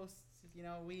 100 posts,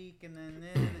 a week, and then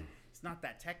it's not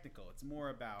that technical. It's more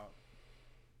about,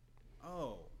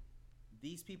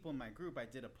 these people in my group, I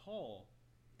did a poll,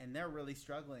 and they're really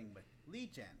struggling with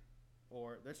lead gen,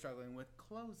 or they're struggling with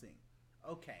closing.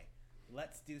 Okay,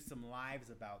 let's do some lives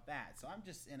about that. So I'm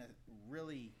just in a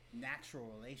really natural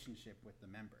relationship with the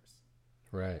members.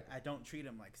 Right. I don't treat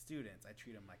them like students. I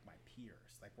treat them like my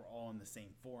peers. Like we're all in the same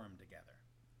forum together.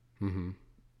 Mm-hmm.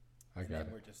 And then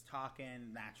we're just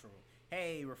talking natural.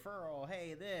 Hey, referral.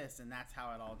 Hey, this. And that's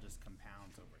how it all just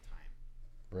compounds over time.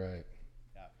 Right.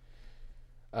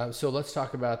 Yeah. So let's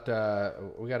talk about,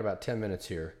 we got about 10 minutes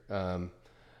here.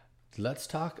 Let's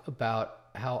talk about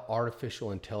how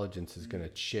artificial intelligence is going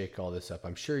to shake all this up.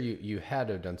 I'm sure you had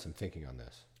to have done some thinking on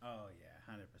this. Oh,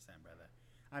 yeah. 100%, brother.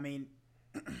 I mean,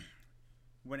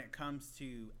 when it comes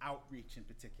to outreach in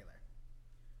particular,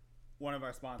 one of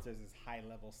our sponsors is High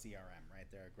Level CRM, right?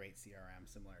 They're a great CRM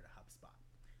similar to HubSpot,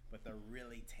 but they're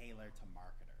really tailored to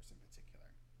marketers in particular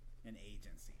and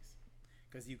agencies,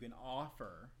 because you can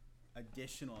offer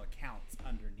additional accounts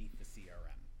underneath the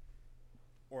CRM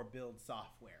or build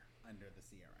software under the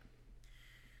CRM.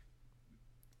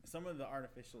 Some of the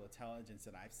artificial intelligence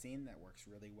that I've seen that works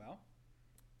really well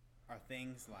are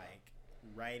things like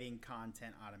writing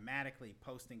content automatically,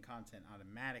 posting content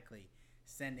automatically,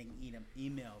 sending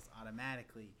emails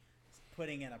automatically,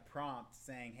 putting in a prompt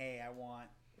saying, hey, I want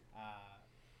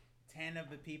 10 of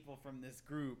the people from this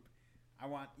group. I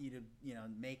want you to,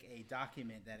 make a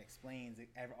document that explains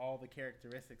all the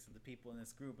characteristics of the people in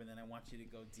this group, and then I want you to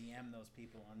go DM those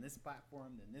people on this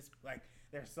platform. Then this,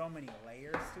 there's so many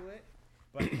layers to it,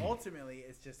 but ultimately,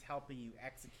 it's just helping you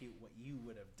execute what you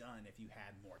would have done if you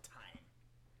had more time.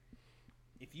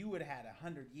 If you would have had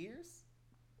 100 years,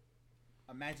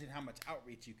 imagine how much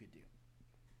outreach you could do.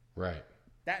 Right.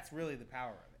 That's really the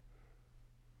power of it.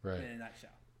 Right. In a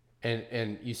nutshell.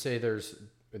 And you say there's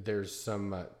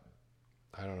some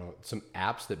I don't know, some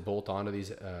apps that bolt onto these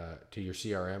to your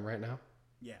CRM right now?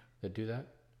 Yeah. That do that?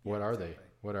 Yeah, What are exactly. they?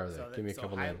 What are they? Give me a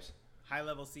couple names. High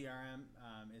Level CRM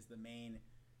is the main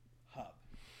hub.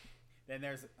 Then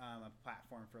there's a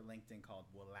platform for LinkedIn called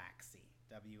Walaxy,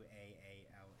 Walaxy.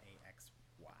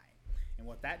 And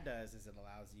what that does is it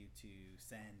allows you to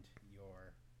send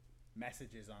your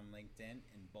messages on LinkedIn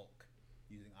in bulk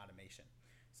using automation.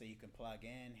 So you can plug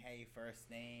in, hey, first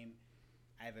name,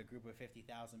 I have a group of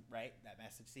 50,000, right? That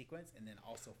message sequence, and then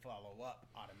also follow up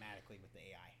automatically with the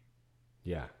AI.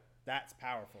 Yeah. That's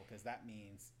powerful because that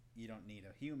means you don't need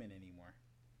a human anymore.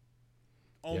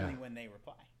 Only when they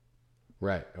reply.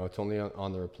 Right. Oh, it's only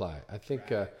on the reply. I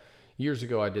think Right. Years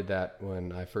ago I did that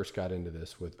when I first got into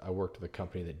this. I worked with a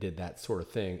company that did that sort of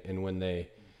thing, and when they,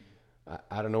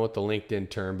 I don't know what the LinkedIn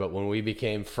term, but when we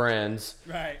became friends,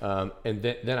 right, and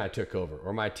then I took over,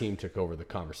 or my team took over the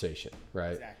conversation,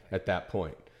 right, exactly. at that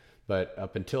point. But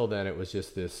up until then, it was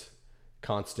just this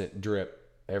constant drip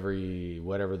every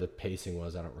whatever the pacing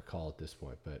was. I don't recall at this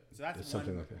point, but so that's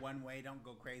something like that. One way. Don't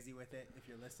go crazy with it if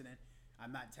you're listening.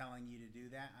 I'm not telling you to do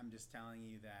that. I'm just telling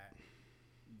you that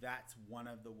that's one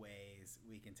of the ways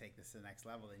we can take this to the next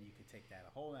level. And you can take that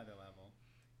a whole other level.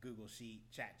 Google Sheet,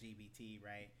 ChatGPT,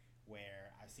 right?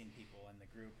 Where I've seen people in the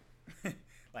group,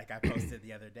 like I posted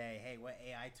the other day, hey, what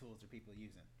AI tools are people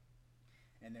using?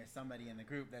 And there's somebody in the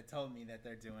group that told me that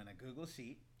they're doing a Google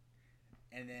Sheet,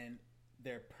 and then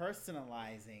they're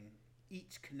personalizing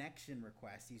each connection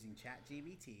request using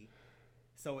ChatGPT.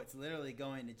 So it's literally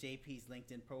going to JP's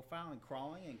LinkedIn profile and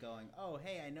crawling and going, oh,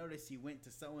 hey, I noticed you went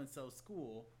to so-and-so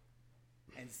school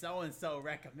and so-and-so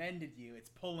recommended you. It's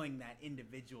pulling that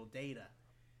individual data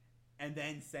and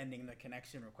then sending the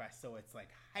connection request. So it's like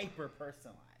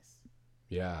hyper-personalized.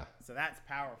 Yeah. So that's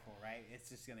powerful, right? It's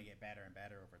just going to get better and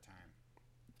better over time.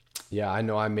 Yeah, I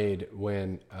know. I made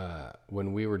when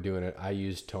we were doing it, I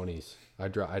used Tony's.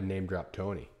 I name dropped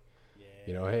Tony.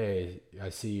 Yeah. Hey, I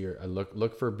see I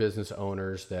look for business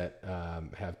owners that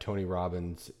have Tony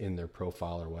Robbins in their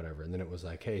profile or whatever. And then it was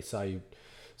like, hey,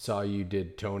 saw you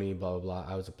did Tony, blah, blah, blah.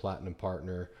 I was a platinum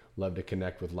partner. Love to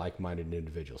connect with like-minded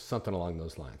individuals. Something along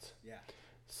those lines. Yeah.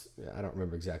 I don't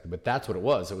remember exactly, but that's what it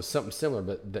was. It was something similar,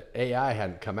 but the AI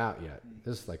hadn't come out yet. Mm-hmm.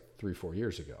 This is like 3-4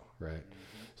 years ago, right? Mm-hmm.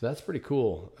 So that's pretty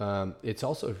cool. It's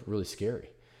also really scary.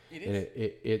 It is. And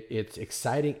it's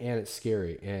exciting and it's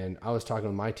scary. And I was talking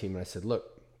with my team and I said,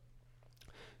 look,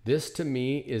 this to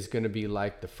me is going to be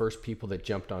like the first people that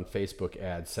jumped on Facebook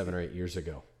ads 7 or 8 years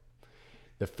ago.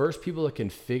 The first people that can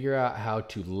figure out how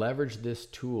to leverage this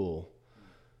tool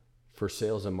for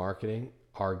sales and marketing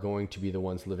are going to be the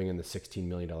ones living in the $16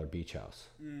 million beach house.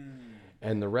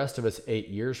 And the rest of us 8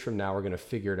 years from now, we're going to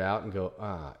figure it out and go,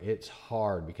 it's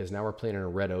hard because now we're playing in a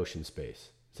red ocean space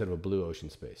instead of a blue ocean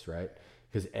space, right?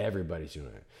 Because everybody's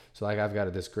doing it. So like I've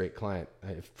got this great client.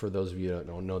 For those of you that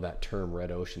don't know that term,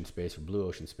 red ocean space or blue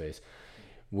ocean space,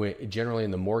 generally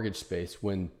in the mortgage space,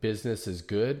 when business is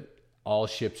good, all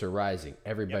ships are rising.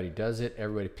 Everybody does it.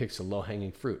 Everybody picks the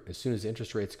low-hanging fruit. As soon as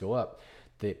interest rates go up,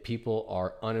 that people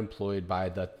are unemployed by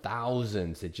the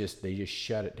thousands. They just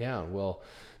shut it down. Well,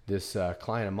 this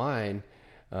client of mine,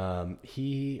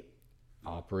 he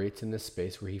operates in this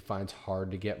space where he finds hard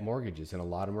to get mortgages. And a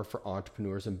lot of them are for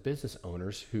entrepreneurs and business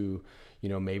owners who,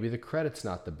 maybe the credit's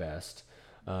not the best,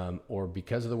 or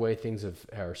because of the way things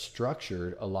are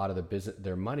structured, a lot of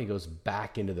their money goes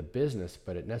back into the business,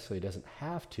 but it necessarily doesn't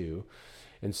have to.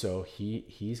 And so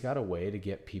he's got a way to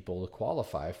get people to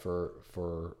qualify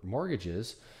for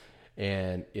mortgages.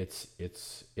 And it's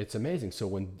amazing. So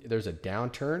when there's a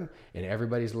downturn and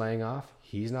everybody's laying off,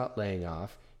 he's not laying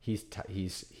off. He's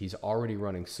already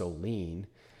running so lean,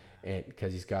 and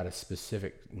because he's got a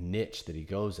specific niche that he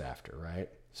goes after, right?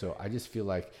 So I just feel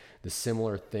like the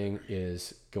similar thing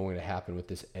is going to happen with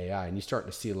this AI, and you're starting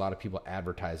to see a lot of people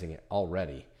advertising it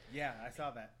already. Yeah, I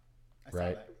saw that.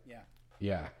 Right? Yeah.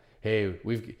 Yeah. Hey,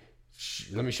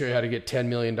 let me show you how to get $10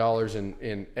 million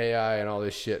in AI and all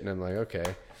this shit, and I'm like, okay.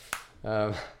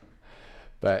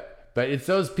 But it's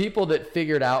those people that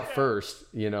figured out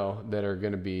first, that are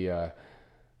going to be.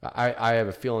 I have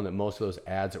a feeling that most of those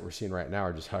ads that we're seeing right now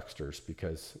are just hucksters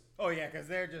because. Oh yeah, because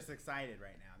they're just excited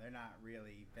right now. They're not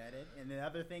really vetted. And the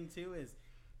other thing too is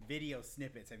video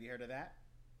snippets. Have you heard of that?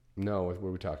 No, what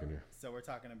are we talking here? So we're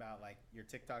talking about like your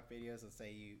TikTok videos. Let's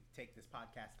say you take this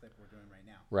podcast clip we're doing right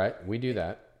now. Right, we do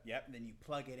that. Yep. And then you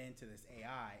plug it into this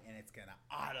AI, and it's gonna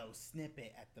auto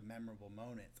snippet at the memorable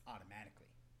moments automatically.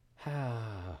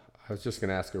 I was just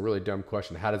gonna ask a really dumb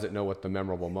question. How does it know what the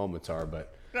memorable moments are?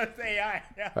 But that's AI.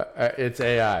 Yeah. It's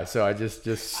AI. So I just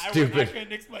stupid. I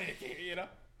couldn't explain it to you.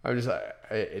 I'm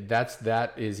just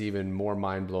that is even more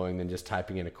mind blowing than just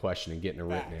typing in a question and getting a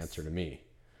written answer to me.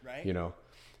 Right.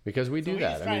 Because we do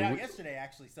that. Just tried it out yesterday,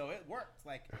 actually, so it worked.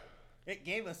 Like, it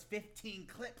gave us 15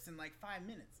 clips in like 5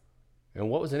 minutes. And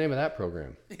what was the name of that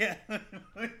program? Yeah, let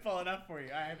me pull it up for you.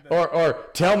 I have or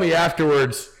tell me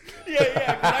afterwards.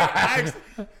 Yeah.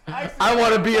 I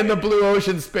want to be in the blue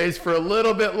ocean space for a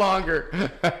little bit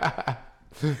longer. I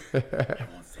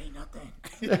won't say nothing.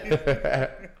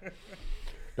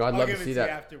 No, I'd love to see that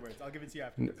afterwards. I'll give it to you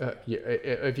afterwards. Yeah,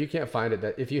 if you can't find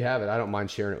it, if you have it, I don't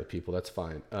mind sharing it with people. That's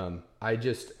fine. I'm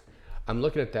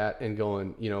looking at that and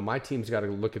going, my team's got to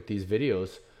look at these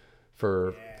videos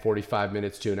for 45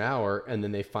 minutes to an hour, and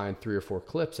then they find 3 or 4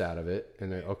 clips out of it,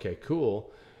 and they're okay,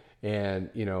 cool. And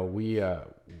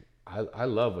I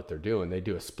love what they're doing. They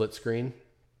do a split screen,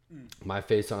 my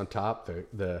face on top,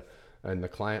 and the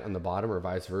client on the bottom, or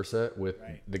vice versa, with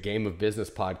the Game of Business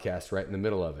podcast right in the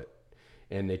middle of it.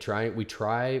 And we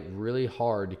try really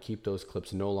hard to keep those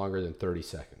clips no longer than 30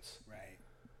 seconds. Right.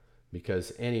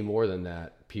 Because any more than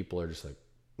that, people are just like,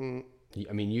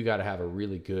 I mean, you got to have a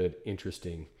really good,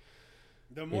 interesting.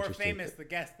 The more famous the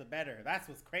guest, the better. That's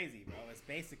what's crazy, bro. It's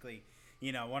basically,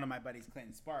 one of my buddies,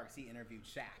 Clinton Sparks, he interviewed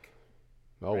Shaq.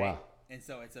 Oh, right? Wow. And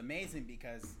so it's amazing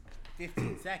because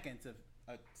 15 seconds of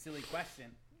a silly question,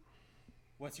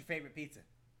 what's your favorite pizza?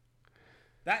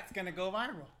 That's going to go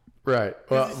viral. Right.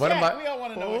 Well, we all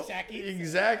want to know what Shaq eats.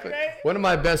 Exactly. Right? One of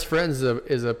my best friends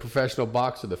is a professional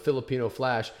boxer, the Filipino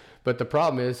Flash. But the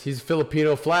problem is he's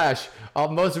Filipino Flash.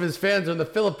 Most of his fans are in the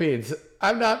Philippines.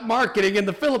 I'm not marketing in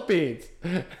the Philippines.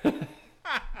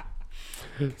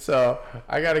 So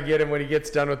I got to get him when he gets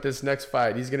done with this next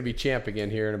fight. He's going to be champ again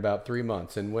here in about 3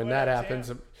 months. And when that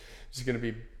happens, it's going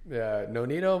to be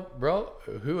Nonito, bro,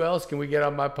 who else can we get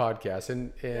on my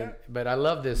podcast? But I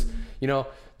love this.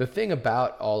 The thing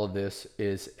about all of this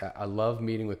is I love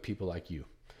meeting with people like you.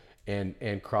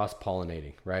 And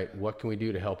cross-pollinating, right? What can we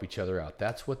do to help each other out?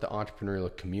 That's what the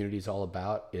entrepreneurial community is all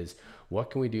about, is what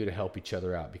can we do to help each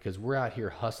other out? Because we're out here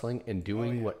hustling and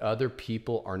doing what other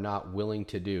people are not willing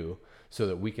to do so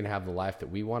that we can have the life that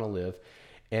we want to live.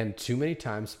 And too many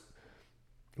times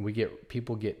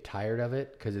people get tired of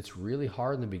it because it's really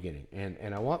hard in the beginning.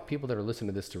 And I want people that are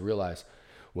listening to this to realize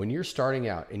when you're starting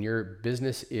out and your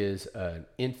business is an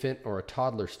infant or a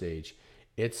toddler stage,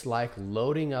 it's like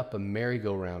loading up a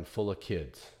merry-go-round full of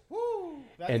kids. Woo,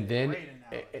 that's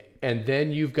and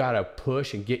then you've got to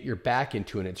push and get your back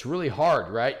into it. It's really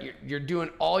hard, right? You're doing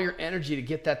all your energy to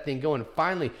get that thing going.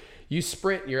 Finally, you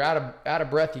sprint, you're out of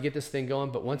breath, you get this thing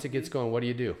going, but once it gets going, what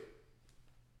do?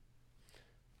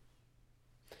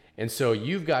 And so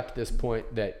you've got to this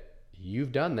point that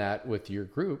you've done that with your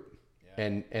group,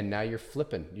 and now you're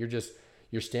flipping.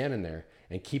 You're standing there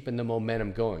and keeping the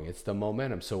momentum going. It's the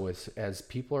momentum. So as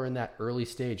people are in that early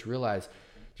stage, realize,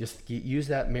 just use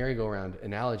that merry-go-round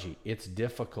analogy. It's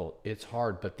difficult, it's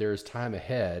hard, but there's time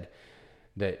ahead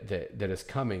that is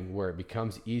coming where it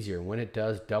becomes easier. When it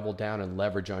does, double down and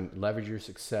leverage your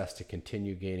success to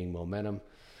continue gaining momentum.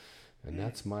 And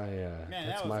that's my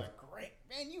great,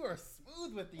 man. You are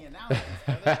smooth with the analogies,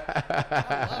 brother.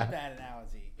 I love that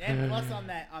analogy. And plus on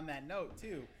that note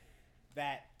too,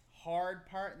 that hard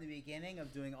part in the beginning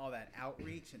of doing all that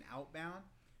outreach and outbound,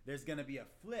 there's going to be a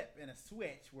flip and a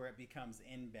switch where it becomes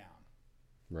inbound.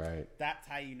 Right. That's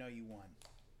how you know you won.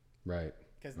 Right.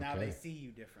 Because now they see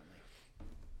you differently.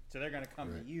 So they're going to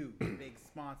come to you. The big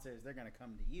sponsors, they're going to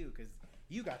come to you because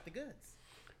you got the goods.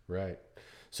 Right.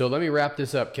 So let me wrap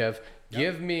this up, Kev.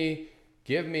 Yep.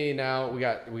 Give me now, we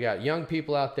got young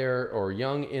people out there or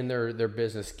young in their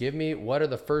business. Give me, what are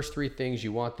the first 3 things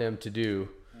you want them to do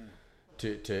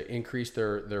to increase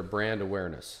their brand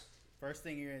awareness? First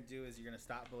thing you're going to do is you're going to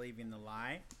stop believing the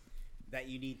lie that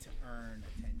you need to earn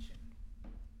attention.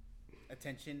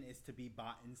 Attention is to be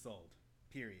bought and sold,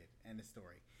 period. End of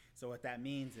story. So what that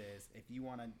means is if you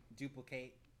want to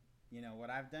duplicate, what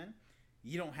I've done,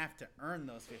 you don't have to earn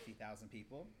those 50,000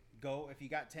 people. If you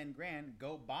got 10 grand,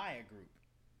 go buy a group.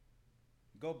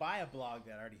 Go buy a blog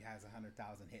that already has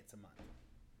 100,000 hits a month.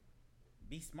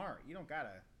 Be smart. You don't got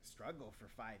to struggle for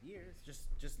 5 years.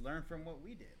 Just learn from what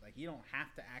we did. Like, you don't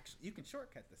have to you can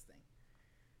shortcut this thing.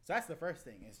 So that's the first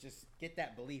thing, is just get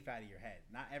that belief out of your head.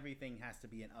 Not everything has to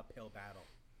be an uphill battle.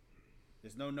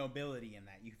 There's no nobility in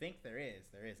that. You think there is,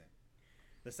 there isn't.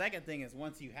 The second thing is,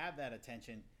 once you have that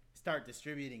attention, start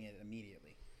distributing it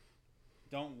immediately.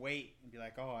 Don't wait and be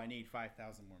like, oh, I need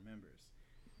 5,000 more members.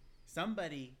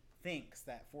 Somebody thinks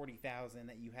that 40,000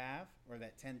 that you have, or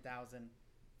that 10,000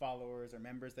 followers or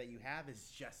members that you have,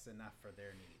 is just enough for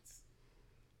their needs.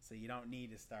 So you don't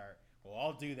need to start, well,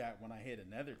 I'll do that when I hit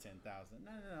another 10,000.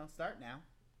 No. Start now.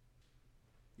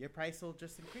 Your price will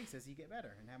just increase as you get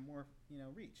better and have more,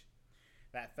 reach.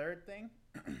 That third thing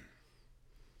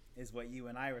is what you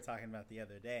and I were talking about the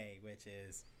other day, which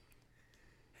is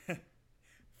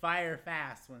fire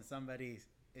fast when somebody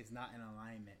is not in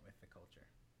alignment with the culture.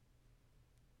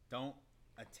 Don't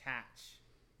attach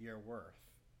your worth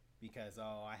because,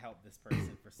 I helped this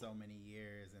person for so many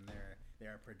years and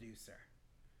they're a producer,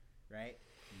 right?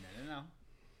 No.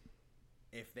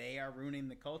 If they are ruining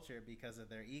the culture because of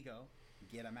their ego,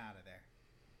 get them out of there.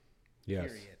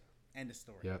 Yes. Period. End of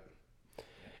story. Yep.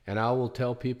 And I will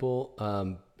tell people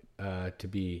to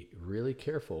be really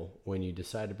careful when you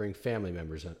decide to bring family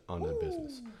members on the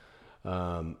business.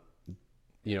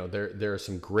 There are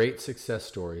some great success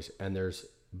stories,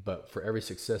 but for every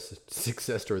success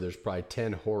story, there's probably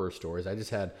 10 horror stories. I just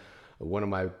had one of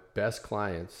my best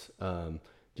clients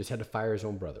just had to fire his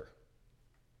own brother.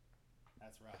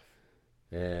 That's rough.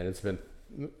 And it's been,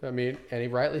 and he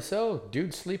rightly so.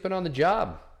 Dude's sleeping on the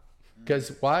job.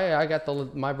 Because why? I got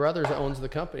my brother owns the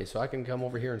company, so I can come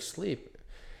over here and sleep.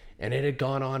 And it had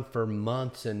gone on for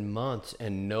months and months,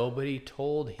 and nobody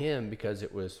told him because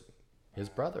it was his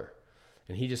brother.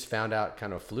 And he just found out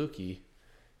kind of fluky,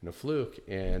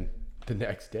 and the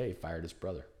next day fired his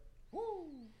brother. Woo.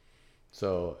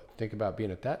 So think about being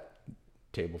at that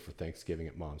table for Thanksgiving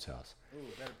at Mom's house. Ooh,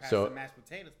 better pass some mashed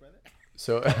potatoes, brother.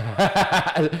 So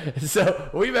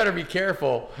we better be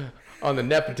careful on the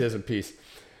nepotism piece.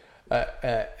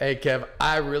 Hey, Kev,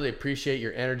 I really appreciate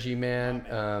your energy, man.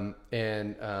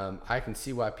 And I can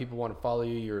see why people want to follow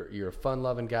you. You're a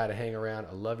fun-loving guy to hang around.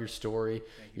 I love your story.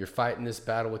 You're fighting this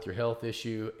battle with your health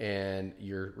issue, and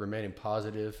you're remaining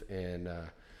positive. And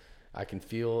I can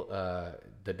feel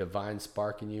the divine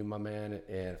spark in you, my man.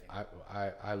 And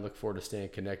I look forward to staying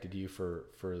connected to you for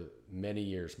many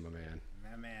years, my man.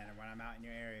 My man, and when I'm out in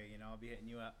your area, I'll be hitting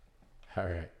you up. All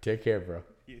right. Take care, bro.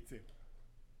 You too.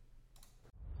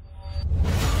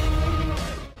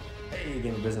 Hey,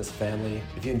 Gamer Business family.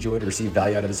 If you enjoyed or received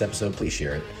value out of this episode, please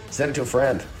share it. Send it to a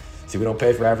friend. See, we don't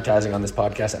pay for advertising on this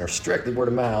podcast and are strictly word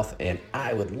of mouth, and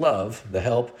I would love the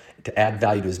help to add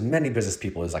value to as many business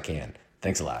people as I can.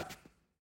 Thanks a lot.